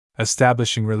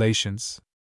Establishing Relations.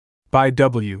 By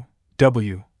W.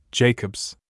 W.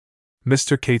 Jacobs.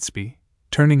 Mr. Catesby,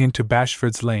 turning into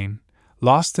Bashford's Lane,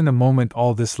 lost in a moment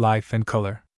all this life and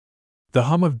color. The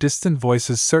hum of distant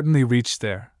voices certainly reached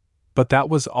there, but that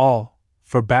was all,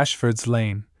 for Bashford's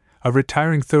Lane, a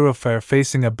retiring thoroughfare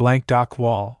facing a blank dock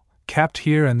wall, capped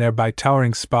here and there by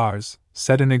towering spars,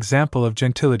 set an example of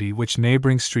gentility which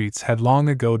neighboring streets had long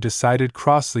ago decided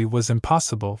crossly was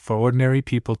impossible for ordinary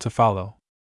people to follow.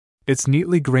 Its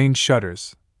neatly grained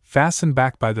shutters, fastened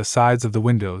back by the sides of the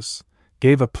windows,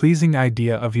 gave a pleasing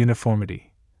idea of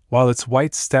uniformity, while its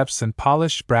white steps and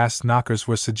polished brass knockers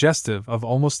were suggestive of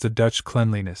almost a Dutch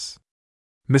cleanliness.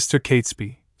 Mr.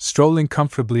 Catesby, strolling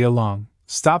comfortably along,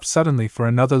 stopped suddenly for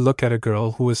another look at a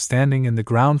girl who was standing in the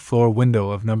ground floor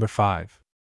window of number 5.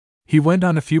 He went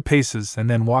on a few paces and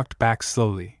then walked back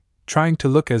slowly, trying to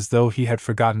look as though he had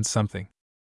forgotten something.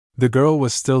 The girl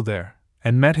was still there,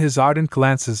 and met his ardent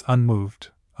glances unmoved,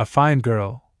 a fine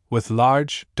girl, with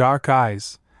large, dark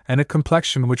eyes, and a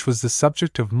complexion which was the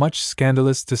subject of much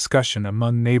scandalous discussion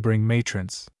among neighboring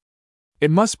matrons.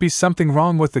 "It must be something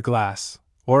wrong with the glass,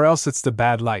 or else it's the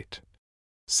bad light,"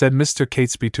 said Mr.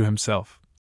 Catesby to himself.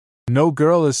 "No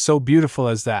girl is so beautiful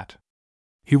as that."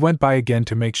 He went by again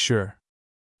to make sure.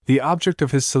 The object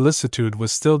of his solicitude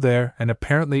was still there and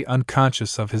apparently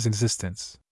unconscious of his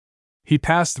existence. He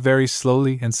passed very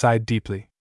slowly and sighed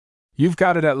deeply. "You've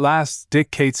got it at last,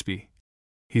 Dick Catesby,"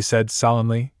 he said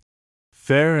solemnly.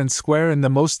 "Fair and square in the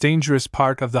most dangerous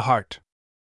part of the heart.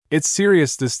 It's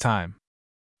serious this time."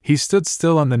 He stood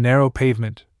still on the narrow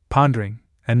pavement, pondering,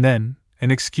 and then,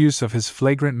 in excuse of his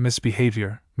flagrant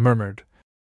misbehavior, murmured,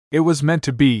 "It was meant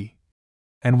to be,"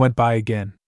 and went by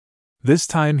again. This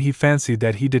time he fancied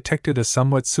that he detected a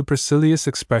somewhat supercilious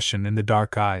expression in the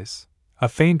dark eyes, a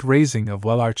faint raising of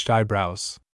well-arched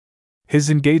eyebrows.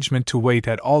 His engagement to wait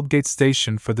at Aldgate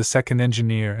Station for the second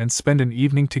engineer and spend an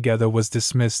evening together was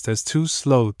dismissed as too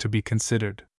slow to be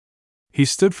considered. He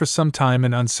stood for some time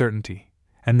in uncertainty,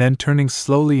 and then turning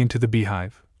slowly into the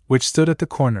Beehive, which stood at the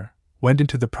corner, went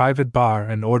into the private bar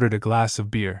and ordered a glass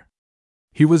of beer.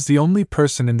 He was the only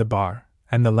person in the bar,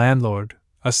 and the landlord,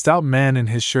 a stout man in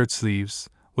his shirt sleeves,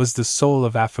 was the soul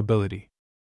of affability.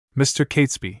 Mr.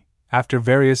 Catesby, after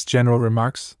various general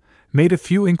remarks, made a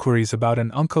few inquiries about an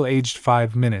uncle aged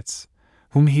 5 minutes,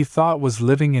 whom he thought was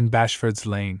living in Bashford's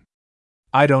Lane.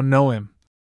 "I don't know him,"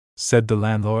 said the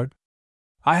landlord.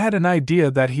 "I had an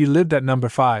idea that he lived at number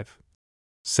 5,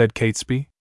 said Catesby.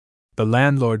 The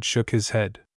landlord shook his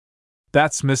head.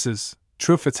 "That's Mrs.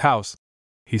 Truefitt's house,"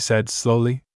 he said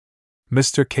slowly.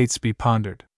 Mr. Catesby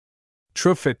pondered.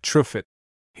 Truefitt,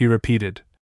 he repeated.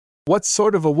 "What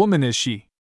sort of a woman is she?"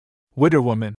 "Widow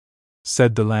woman,"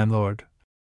 said the landlord.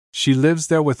 "She lives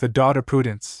there with a daughter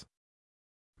Prudence,"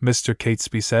 Mr.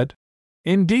 Catesby said.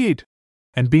 "Indeed!"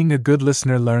 And being a good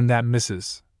listener learned that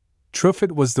Mrs.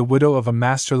 Truefitt was the widow of a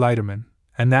master lighterman,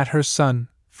 and that her son,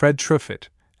 Fred Truefitt,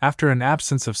 after an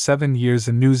absence of 7 years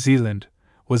in New Zealand,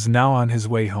 was now on his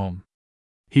way home.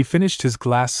 He finished his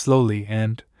glass slowly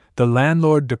and, the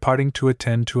landlord departing to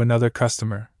attend to another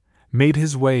customer, made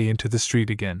his way into the street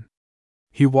again.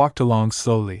 He walked along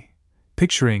slowly,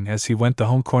 picturing as he went the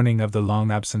home-coming of the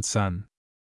long-absent son.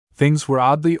 Things were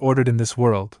oddly ordered in this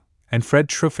world, and Fred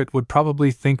Truefitt would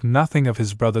probably think nothing of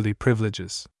his brotherly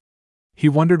privileges. He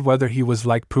wondered whether he was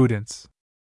like Prudence.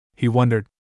 He wondered.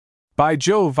 "By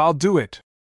Jove, I'll do it!"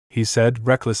 he said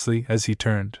recklessly as he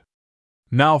turned.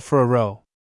 "Now for a row."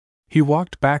 He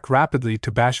walked back rapidly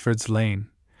to Bashford's Lane,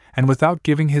 and without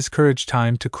giving his courage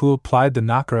time to cool plied the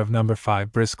knocker of number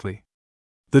 5 briskly.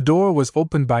 The door was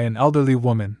opened by an elderly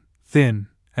woman, thin,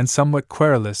 and somewhat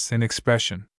querulous in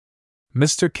expression.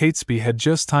 Mr. Catesby had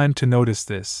just time to notice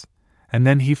this, and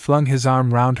then he flung his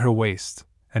arm round her waist,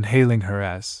 and hailing her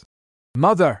as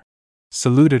 "Mother!"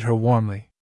 saluted her warmly.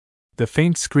 The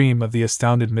faint scream of the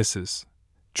astounded Mrs.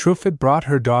 Truefitt brought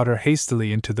her daughter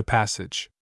hastily into the passage.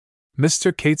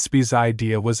 Mr. Catesby's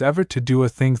idea was ever to do a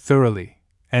thing thoroughly,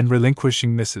 and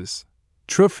relinquishing Mrs.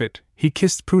 Truefitt, he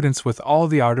kissed Prudence with all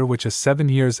the ardor which a 7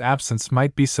 years' absence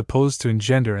might be supposed to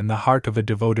engender in the heart of a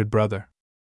devoted brother.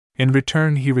 In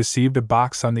return he received a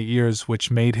box on the ears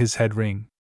which made his head ring.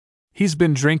 "He's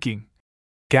been drinking,"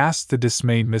 gasped the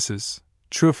dismayed Mrs.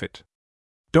 Truefitt.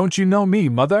 "Don't you know me,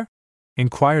 Mother?"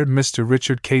 inquired Mr.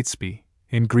 Richard Catesby,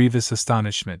 in grievous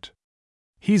astonishment.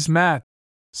 "He's mad,"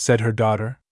 said her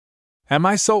daughter. "Am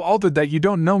I so altered that you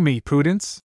don't know me,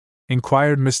 Prudence?"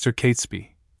 inquired Mr.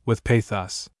 Catesby, with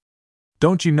pathos.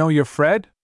 "Don't you know your Fred?"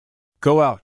 "Go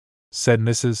out," said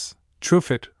Mrs.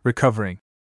 Truefitt, recovering.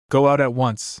 "Go out at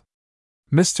once."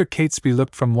 Mr. Catesby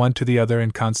looked from one to the other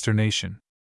in consternation.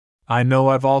 "I know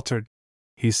I've altered,"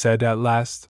 he said at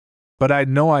last. But I'd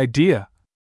no idea.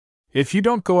 If you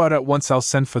don't go out at once, I'll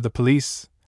send for the police,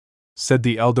 said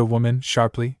the elder woman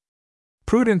sharply.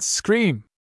 Prudence, scream!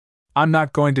 I'm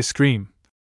not going to scream,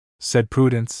 said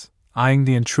Prudence, eyeing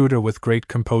the intruder with great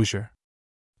composure.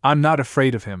 I'm not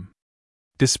afraid of him.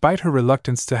 Despite her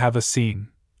reluctance to have a scene,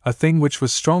 a thing which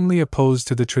was strongly opposed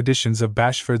to the traditions of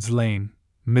Bashford's Lane,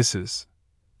 Mrs.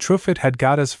 Truffet had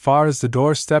got as far as the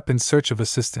doorstep in search of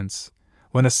assistance,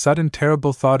 when a sudden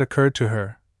terrible thought occurred to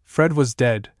her. Fred was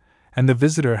dead, and the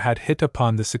visitor had hit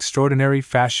upon this extraordinary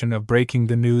fashion of breaking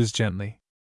the news gently.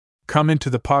 Come into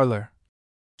the parlor,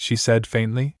 she said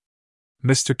faintly.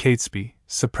 Mr. Catesby,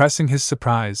 suppressing his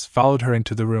surprise, followed her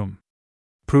into the room.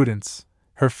 Prudence,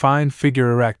 her fine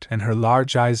figure erect and her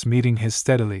large eyes meeting his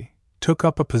steadily, took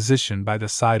up a position by the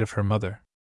side of her mother.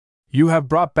 You have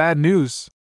brought bad news?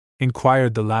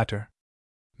 Inquired the latter.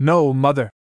 No, mother,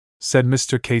 said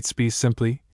Mr. Catesby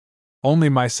simply. Only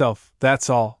myself, that's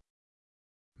all.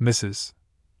 Mrs.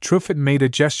 Truffet made a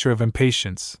gesture of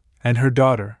impatience, and her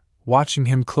daughter, watching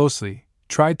him closely,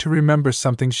 tried to remember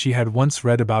something she had once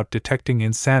read about detecting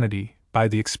insanity by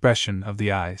the expression of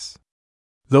the eyes.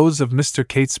 Those of Mr.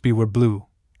 Catesby were blue,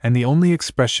 and the only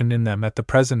expression in them at the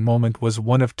present moment was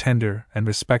one of tender and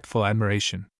respectful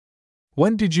admiration.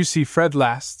 When did you see Fred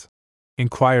last?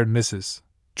 Inquired Mrs.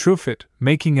 Truffet,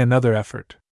 making another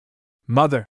effort.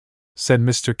 Mother, said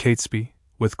Mr. Catesby,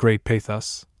 with great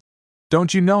pathos.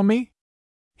 Don't you know me?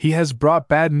 He has brought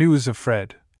bad news of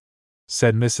Fred,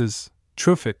 said Mrs.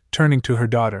 Truffet, turning to her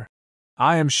daughter.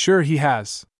 I am sure he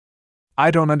has.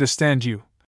 I don't understand you,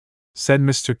 said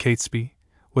Mr. Catesby,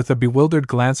 with a bewildered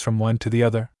glance from one to the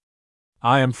other.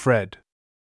 I am Fred.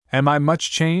 Am I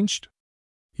much changed?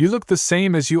 You look the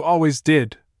same as you always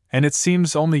did, and it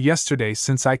seems only yesterday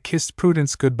since I kissed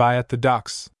Prudence goodbye at the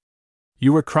docks.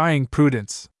 You were crying,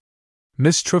 Prudence.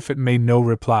 Miss Truffet made no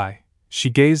reply. She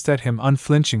gazed at him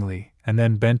unflinchingly and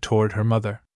then bent toward her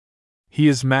mother. He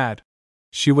is mad,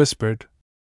 she whispered.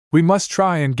 We must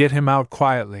try and get him out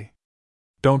quietly.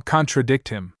 Don't contradict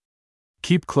him.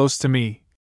 Keep close to me,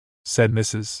 said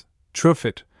Mrs.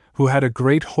 Truffet, who had a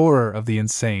great horror of the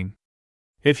insane.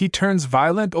 If he turns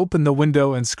violent, open the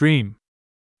window and scream.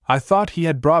 I thought he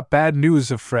had brought bad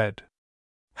news of Fred.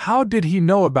 How did he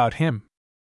know about him?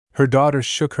 Her daughter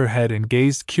shook her head and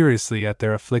gazed curiously at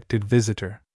their afflicted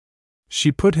visitor.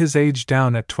 She put his age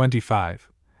down at 25,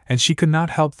 and she could not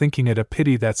help thinking it a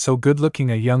pity that so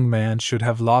good-looking a young man should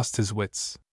have lost his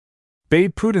wits.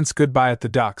 Bade Prudence goodbye at the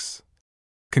docks,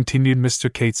 continued Mr.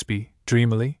 Catesby,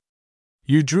 dreamily.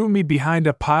 You drew me behind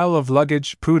a pile of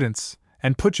luggage, Prudence,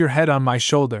 and put your head on my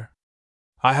shoulder.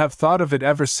 I have thought of it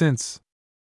ever since.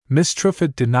 Miss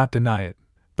Truffet did not deny it,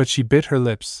 but she bit her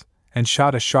lips, and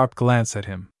shot a sharp glance at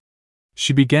him.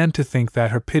 She began to think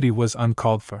that her pity was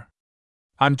uncalled for.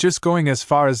 I'm just going as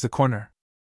far as the corner.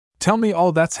 Tell me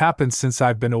all that's happened since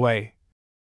I've been away,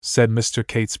 said Mr.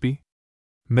 Catesby.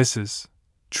 Mrs.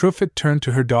 Truffet turned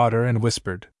to her daughter and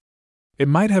whispered. It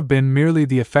might have been merely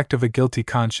the effect of a guilty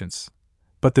conscience,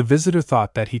 but the visitor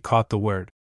thought that he caught the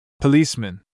word.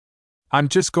 Policeman. I'm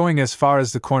just going as far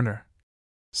as the corner,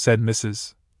 said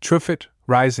Mrs. Truffet,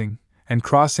 rising and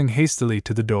crossing hastily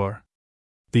to the door.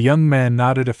 The young man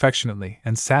nodded affectionately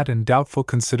and sat in doubtful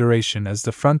consideration as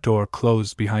the front door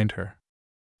closed behind her.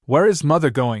 Where is Mother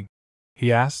going?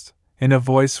 He asked, in a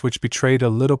voice which betrayed a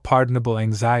little pardonable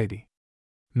anxiety.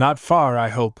 Not far, I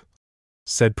hope,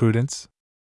 said Prudence.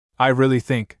 I really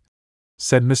think,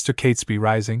 said Mr. Catesby,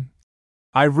 rising,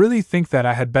 I really think that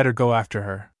I had better go after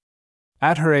her.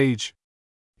 At her age.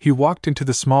 He walked into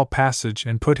the small passage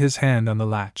and put his hand on the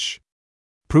latch.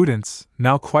 Prudence,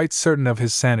 now quite certain of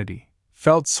his sanity,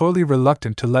 felt sorely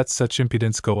reluctant to let such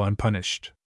impudence go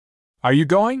unpunished. Are you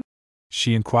going?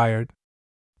 She inquired.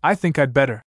 I think I'd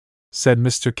better, said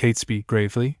Mr. Catesby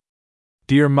gravely.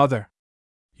 Dear mother.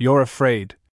 You're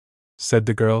afraid, said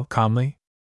the girl calmly.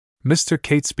 Mr.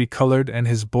 Catesby colored and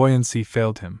his buoyancy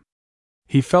failed him.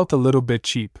 He felt a little bit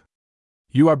cheap.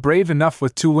 You are brave enough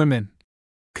with two women,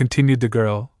 continued the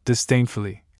girl,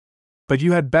 disdainfully. But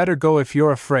you had better go if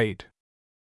you're afraid.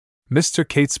 Mr.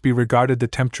 Catesby regarded the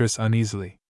temptress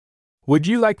uneasily. Would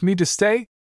you like me to stay?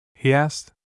 He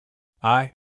asked.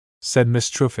 I, said Miss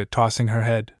Truffet, tossing her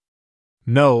head.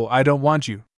 No, I don't want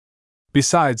you.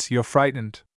 Besides, you're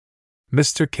frightened.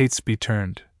 Mr. Catesby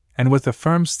turned, and with a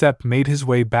firm step made his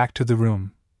way back to the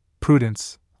room.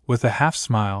 Prudence, with a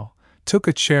half-smile, took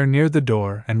a chair near the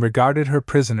door and regarded her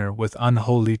prisoner with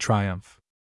unholy triumph.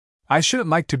 I shouldn't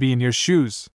like to be in your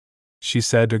shoes, she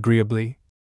said agreeably.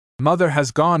 Mother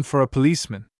has gone for a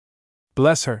policeman.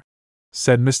 Bless her,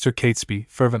 said Mr. Catesby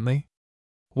fervently.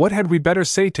 What had we better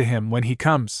say to him when he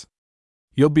comes?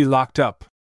 You'll be locked up,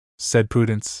 said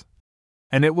Prudence.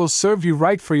 And it will serve you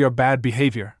right for your bad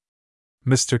behavior.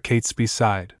 Mr. Catesby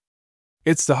sighed.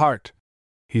 It's the heart,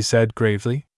 he said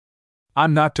gravely.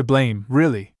 I'm not to blame,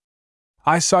 really.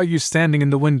 I saw you standing in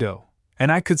the window,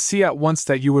 and I could see at once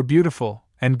that you were beautiful,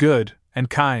 and good, and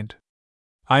kind.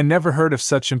 I never heard of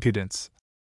such impudence,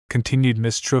 continued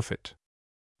Miss Truffet.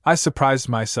 I surprised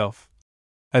myself,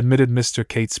 admitted Mr.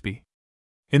 Catesby.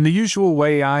 In the usual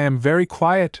way I am very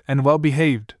quiet and well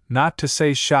behaved, not to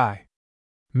say shy.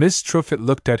 Miss Truffet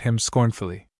looked at him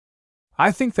scornfully.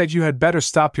 I think that you had better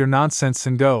stop your nonsense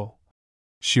and go,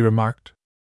 she remarked.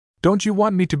 Don't you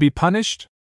want me to be punished?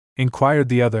 Inquired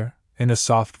the other, in a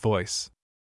soft voice.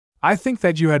 I think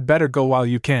that you had better go while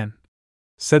you can,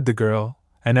 said the girl,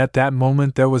 and at that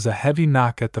moment there was a heavy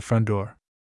knock at the front door.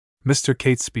 Mr.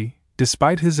 Catesby,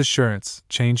 despite his assurance,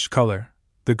 changed color.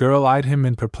 The girl eyed him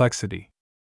in perplexity.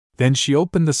 Then she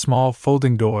opened the small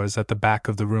folding doors at the back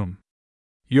of the room.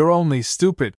 You're only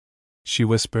stupid, she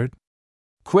whispered.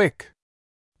 Quick!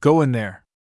 Go in there.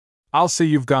 I'll say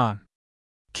you've gone.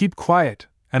 Keep quiet,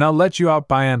 and I'll let you out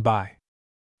by and by.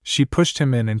 She pushed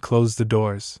him in and closed the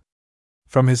doors.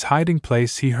 From his hiding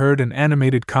place he heard an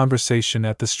animated conversation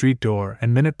at the street door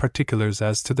and minute particulars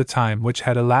as to the time which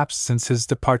had elapsed since his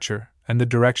departure and the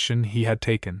direction he had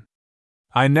taken.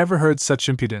 I never heard such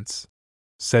impudence,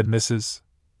 said Mrs.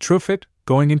 Truffet,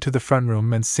 going into the front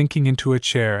room and sinking into a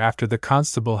chair after the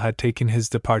constable had taken his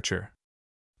departure.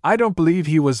 I don't believe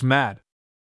he was mad.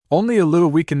 Only a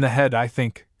little weak in the head, I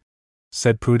think,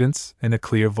 said Prudence, in a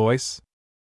clear voice.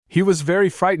 He was very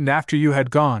frightened after you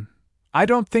had gone. I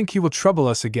don't think he will trouble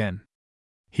us again.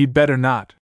 He'd better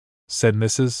not, said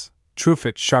Mrs.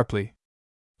 Truffet sharply.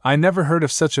 I never heard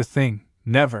of such a thing,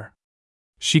 never.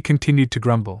 She continued to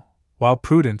grumble, while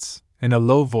Prudence, in a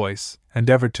low voice,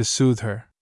 endeavored to soothe her.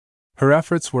 Her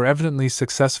efforts were evidently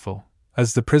successful,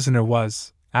 as the prisoner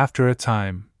was, after a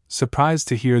time, surprised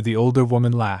to hear the older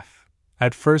woman laugh,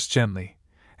 at first gently,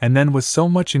 and then with so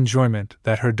much enjoyment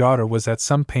that her daughter was at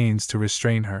some pains to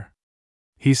restrain her.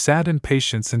 He sat in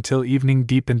patience until evening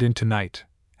deepened into night,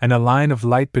 and a line of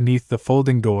light beneath the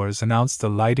folding doors announced the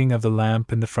lighting of the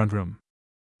lamp in the front room.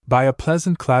 By a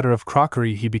pleasant clatter of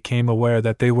crockery he became aware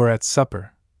that they were at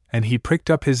supper, and he pricked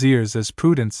up his ears as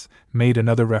Prudence made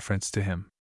another reference to him.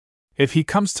 If he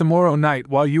comes tomorrow night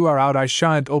while you are out I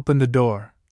shan't open the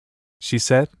door, she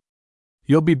said.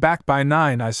 You'll be back by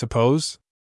 9, I suppose?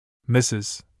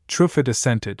 Mrs. Truffet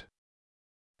assented.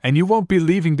 And you won't be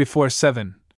leaving before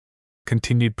 7,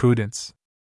 continued Prudence.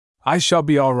 I shall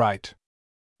be all right.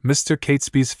 Mr.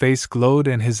 Catesby's face glowed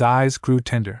and his eyes grew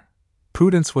tender.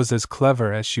 Prudence was as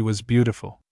clever as she was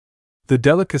beautiful. The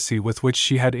delicacy with which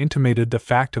she had intimated the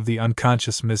fact of the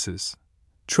unconscious Mrs.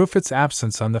 Truffet's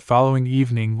absence on the following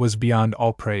evening was beyond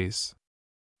all praise.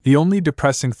 The only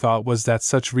depressing thought was that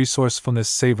such resourcefulness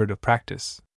savored of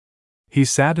practice. He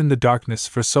sat in the darkness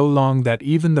for so long that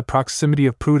even the proximity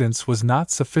of Prudence was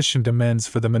not sufficient amends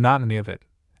for the monotony of it,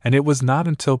 and it was not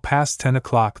until past 10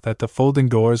 o'clock that the folding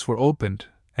doors were opened,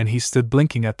 and he stood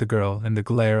blinking at the girl in the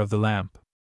glare of the lamp.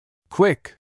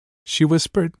 Quick! She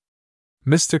whispered.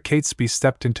 Mr. Catesby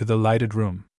stepped into the lighted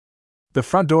room. The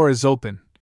front door is open,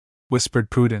 whispered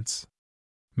Prudence.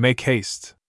 Make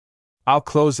haste. I'll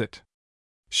close it.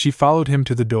 She followed him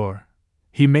to the door.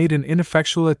 He made an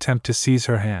ineffectual attempt to seize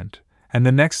her hand, and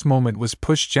the next moment was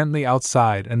pushed gently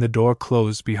outside and the door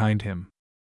closed behind him.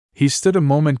 He stood a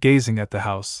moment gazing at the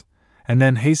house, and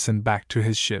then hastened back to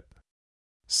his ship.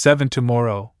 7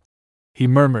 tomorrow, he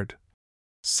murmured.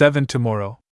 7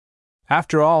 tomorrow.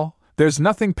 After all, there's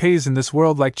nothing pays in this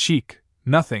world like cheek,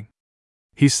 nothing.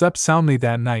 He slept soundly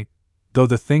that night, though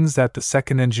the things that the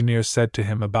second engineer said to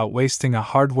him about wasting a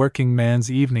hard-working man's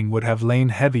evening would have lain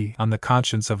heavy on the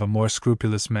conscience of a more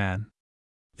scrupulous man.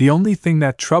 The only thing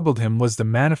that troubled him was the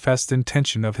manifest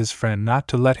intention of his friend not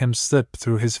to let him slip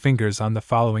through his fingers on the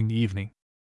following evening.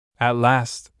 At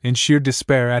last, in sheer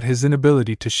despair at his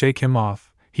inability to shake him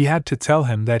off, he had to tell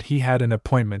him that he had an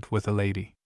appointment with a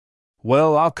lady.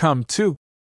 Well, I'll come too,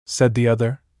 said the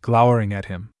other, glowering at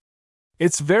him.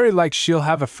 It's very like she'll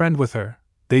have a friend with her,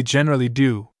 they generally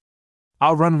do.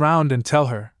 I'll run round and tell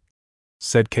her,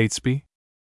 said Catesby.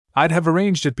 I'd have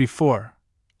arranged it before,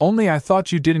 only I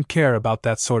thought you didn't care about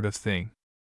that sort of thing.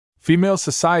 Female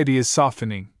society is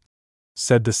softening,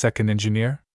 said the second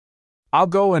engineer. I'll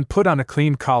go and put on a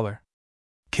clean collar.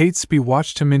 Catesby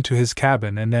watched him into his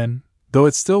cabin and then, though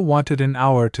it still wanted an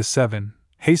hour to 7,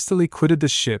 hastily quitted the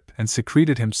ship and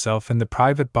secreted himself in the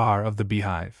private bar of the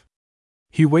Beehive.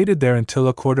 He waited there until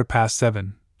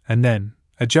 7:15, and then,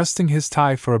 adjusting his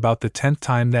tie for about the 10th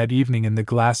time that evening in the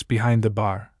glass behind the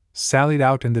bar, sallied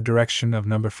out in the direction of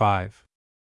number 5.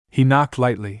 He knocked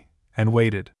lightly, and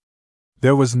waited.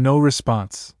 There was no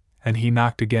response, and he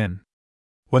knocked again.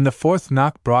 When the fourth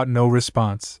knock brought no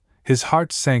response, his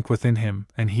heart sank within him,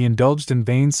 and he indulged in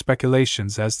vain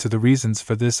speculations as to the reasons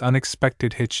for this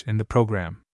unexpected hitch in the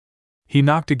program. He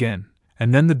knocked again,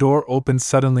 and then the door opened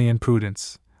suddenly, and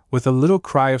Prudence, with a little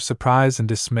cry of surprise and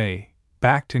dismay,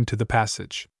 backed into the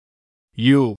passage.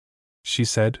 "You!" she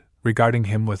said, regarding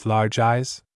him with large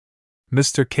eyes.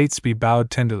 Mr. Catesby bowed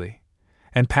tenderly,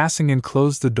 and passing in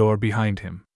closed the door behind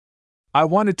him. "I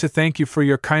wanted to thank you for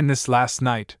your kindness last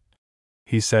night,"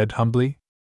 he said humbly.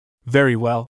 "Very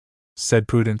well," said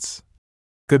Prudence.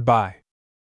 "Goodbye."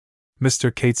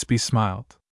 Mr. Catesby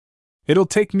smiled. "It'll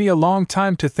take me a long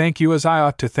time to thank you as I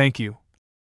ought to thank you,"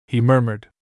 he murmured.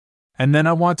 "And then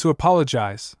I want to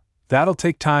apologize. That'll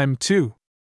take time, too."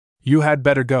 "You had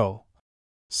better go,"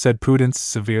 said Prudence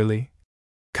severely.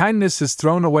 "Kindness is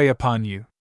thrown away upon you.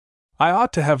 I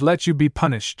ought to have let you be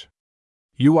punished."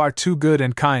 "You are too good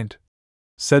and kind,"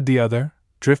 said the other,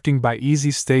 drifting by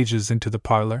easy stages into the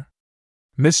parlor.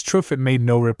 Miss Truffet made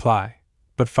no reply,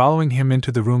 but following him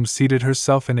into the room seated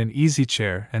herself in an easy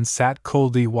chair and sat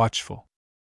coldly watchful.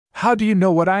 "How do you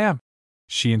know what I am?"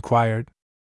 she inquired.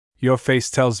 "Your face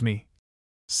tells me,"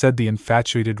 said the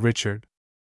infatuated Richard.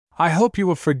 "I hope you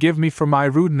will forgive me for my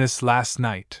rudeness last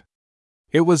night.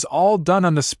 It was all done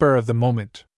on the spur of the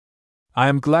moment." "I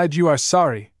am glad you are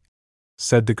sorry,"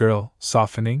 said the girl,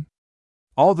 softening.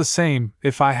 "All the same,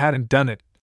 if I hadn't done it,"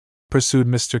 pursued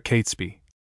Mr. Catesby,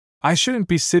 "I shouldn't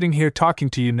be sitting here talking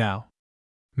to you now."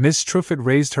 Miss Truffet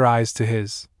raised her eyes to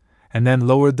his, and then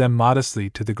lowered them modestly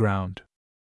to the ground.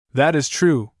 "That is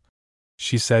true,"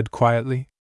 she said quietly.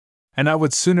 "And I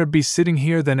would sooner be sitting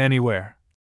here than anywhere,"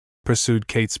 pursued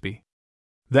Catesby.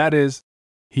 "That is,"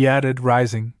 he added,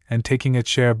 rising and taking a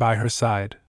chair by her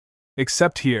side,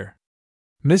 "except here."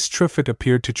 Miss Truffet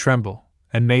appeared to tremble,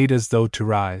 and made as though to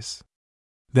rise.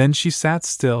 Then she sat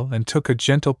still and took a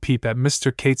gentle peep at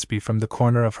Mr. Catesby from the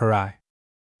corner of her eye.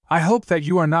 "I hope that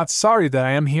you are not sorry that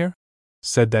I am here,"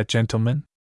 said that gentleman.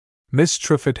 Miss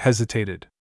Truffet hesitated.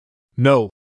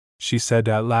 "No," she said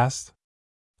at last.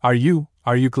 Are you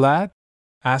glad?"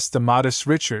 asked the modest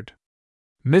Richard.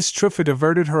 Miss Truffet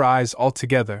averted her eyes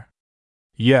altogether.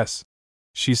 "Yes,"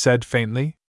 she said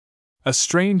faintly. A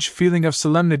strange feeling of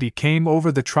solemnity came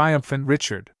over the triumphant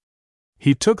Richard.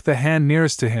 He took the hand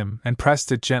nearest to him and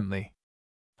pressed it gently.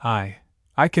 I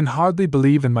can hardly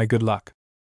believe in my good luck,"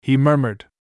 he murmured.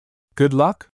 "Good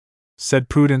luck?" said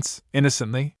Prudence,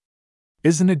 innocently.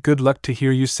 "Isn't it good luck to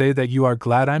hear you say that you are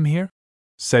glad I'm here?"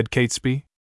 said Catesby.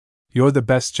 "You're the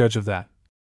best judge of that,"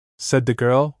 said the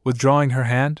girl, withdrawing her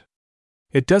hand.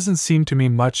 "It doesn't seem to me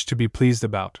much to be pleased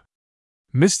about."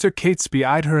 Mr. Catesby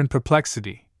eyed her in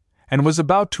perplexity, and was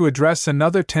about to address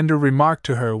another tender remark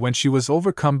to her when she was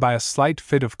overcome by a slight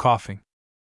fit of coughing.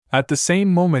 At the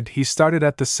same moment he started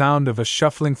at the sound of a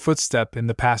shuffling footstep in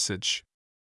the passage.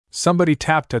 Somebody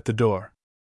tapped at the door.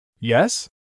 "Yes?"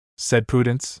 said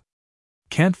Prudence.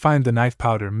 "Can't find the knife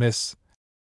powder, miss,"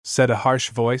 said a harsh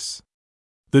voice.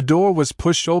 The door was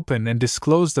pushed open and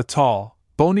disclosed a tall,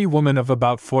 bony woman of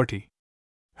about 40.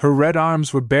 Her red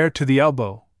arms were bare to the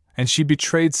elbow, and she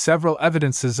betrayed several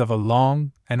evidences of a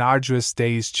long and arduous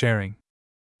day's charing.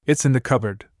 "It's in the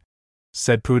cupboard,"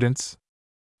 said Prudence.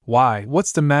 "Why,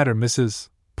 what's the matter, Mrs.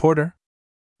 Porter?"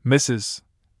 Mrs.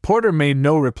 Porter made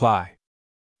no reply.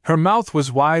 Her mouth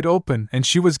was wide open and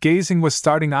she was gazing with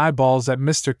starting eyeballs at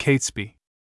Mr. Catesby.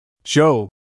 "Joe,"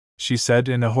 she said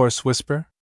in a hoarse whisper.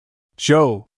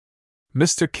 "Joe."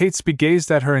 Mr. Catesby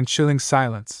gazed at her in chilling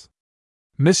silence.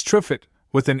 Miss Truffet,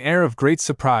 with an air of great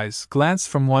surprise, glanced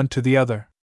from one to the other.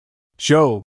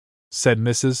 "Joe," said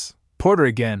Mrs. Porter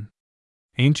again.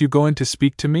 "Ain't you going to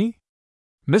speak to me?"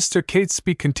 Mr.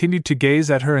 Catesby continued to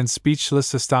gaze at her in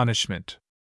speechless astonishment.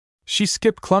 She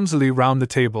skipped clumsily round the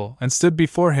table and stood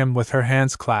before him with her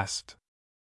hands clasped.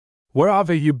 "Where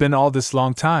have you been all this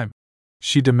long time?"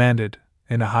 she demanded,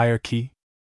 in a higher key.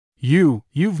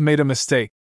 You've made a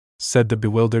mistake," said the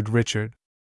bewildered Richard.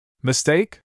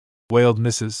 "Mistake?" wailed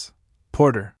Mrs.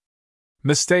 Porter.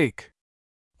 "Mistake?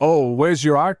 Oh, where's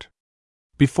your art?"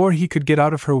 Before he could get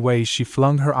out of her way, she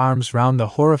flung her arms round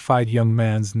the horrified young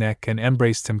man's neck and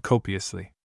embraced him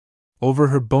copiously. Over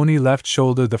her bony left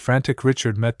shoulder the frantic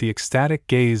Richard met the ecstatic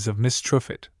gaze of Miss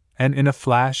Truffet, and in a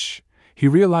flash, he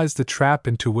realized the trap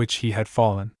into which he had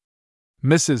fallen.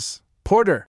 "Mrs.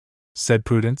 Porter," said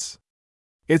Prudence.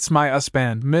 "It's my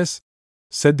husband, miss,"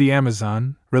 said the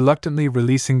Amazon, reluctantly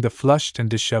releasing the flushed and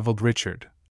disheveled Richard.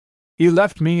 "He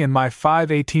left me and my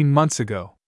 18 months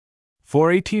ago.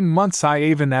 For 18 months I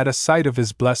haven't had a sight of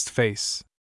his blessed face."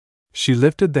 She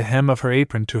lifted the hem of her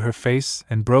apron to her face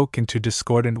and broke into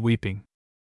discordant weeping.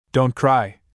 "Don't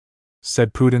cry,"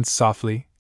 said Prudence softly.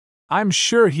 "I'm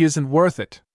sure he isn't worth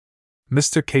it."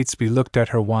 Mr. Catesby looked at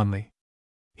her wanly.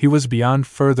 He was beyond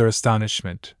further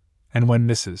astonishment, and when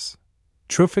Mrs.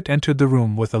 Truffet entered the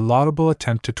room with a laudable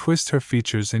attempt to twist her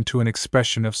features into an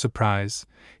expression of surprise,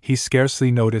 he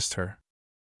scarcely noticed her.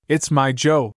 "It's my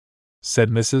Joe," said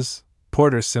Mrs.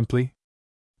 Porter simply.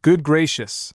 "Good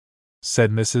gracious,"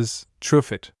 said Mrs.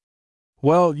 Truffet.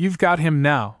 "Well, you've got him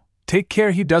now. Take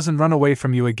care he doesn't run away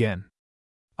from you again."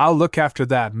 "I'll look after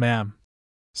that, ma'am,"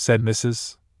 said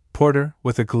Mrs. Porter,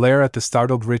 with a glare at the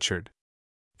startled Richard.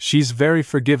 "She's very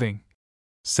forgiving,"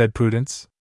 said Prudence.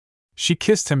 "She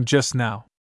kissed him just now."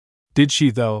 "Did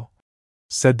she, though?"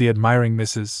 said the admiring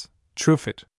Mrs.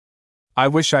 Truffet. "I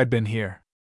wish I'd been here."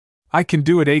 "I can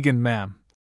do it again, ma'am,"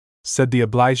 said the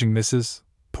obliging Mrs.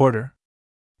 Porter.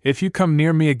 "If you come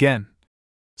near me again,"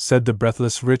 said the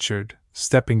breathless Richard,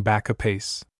 stepping back a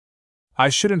pace. "I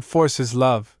shouldn't force his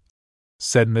love,"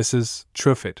 said Mrs.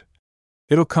 Truffet.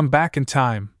 "It'll come back in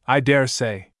time, I dare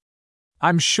say."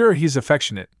 "I'm sure he's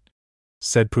affectionate,"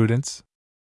 said Prudence.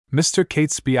 Mr.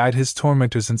 Catesby eyed his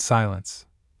tormentors in silence.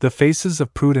 The faces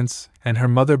of Prudence and her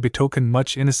mother betokened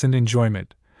much innocent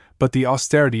enjoyment, but the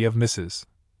austerity of Mrs.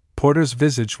 Porter's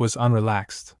visage was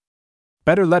unrelaxed.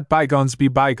 "Better let bygones be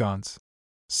bygones,"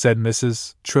 said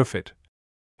Mrs. Truffet.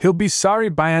 "He'll be sorry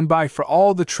by and by for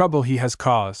all the trouble he has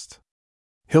caused.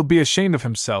 He'll be ashamed of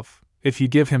himself, if you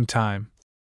give him time,"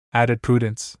 added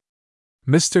Prudence.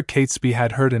 Mr. Catesby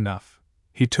had heard enough.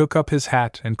 He took up his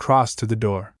hat and crossed to the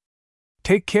door.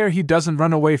 "Take care he doesn't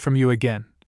run away from you again,"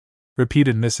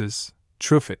 repeated Mrs.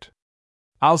 Truffet.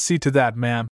 "I'll see to that,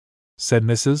 ma'am," said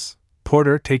Mrs.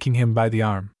 Porter, taking him by the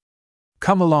arm.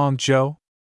 "Come along, Joe."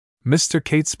 Mr.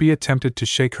 Catesby attempted to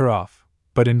shake her off,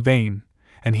 but in vain,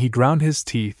 and he ground his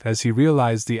teeth as he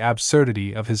realized the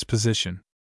absurdity of his position.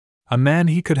 A man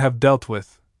he could have dealt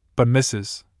with, but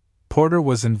Mrs. Porter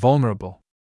was invulnerable.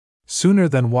 Sooner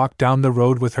than walk down the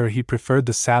road with her, he preferred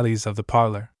the sallies of the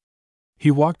parlor.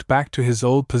 He walked back to his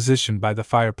old position by the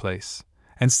fireplace,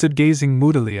 and stood gazing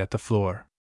moodily at the floor.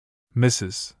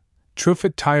 Mrs.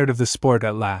 Truffet tired of the sport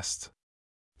at last.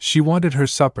 She wanted her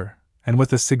supper, and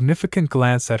with a significant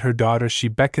glance at her daughter she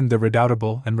beckoned the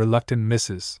redoubtable and reluctant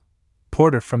Mrs.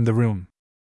 Porter from the room.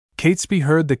 Catesby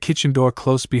heard the kitchen door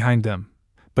close behind them,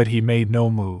 but he made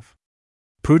no move.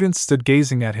 Prudence stood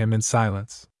gazing at him in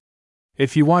silence.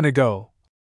 "If you want to go,"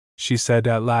 she said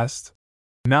at last,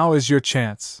 "now is your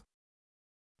chance."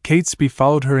 Catesby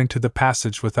followed her into the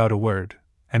passage without a word,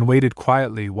 and waited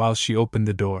quietly while she opened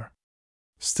the door.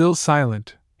 Still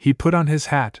silent, he put on his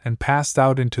hat and passed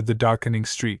out into the darkening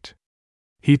street.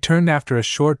 He turned after a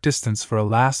short distance for a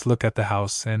last look at the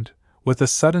house and, with a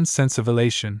sudden sense of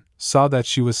elation, saw that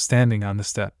she was standing on the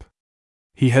step.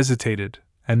 He hesitated,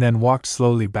 and then walked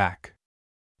slowly back.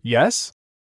 "Yes?"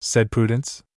 said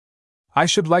Prudence. "I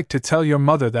should like to tell your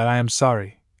mother that I am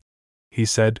sorry," he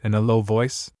said in a low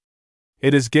voice.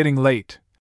 "It is getting late,"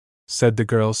 said the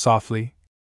girl softly.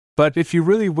 "But if you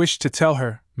really wish to tell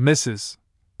her, Mrs.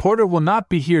 Porter will not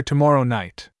be here tomorrow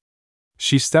night."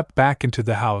 She stepped back into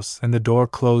the house and the door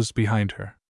closed behind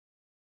her.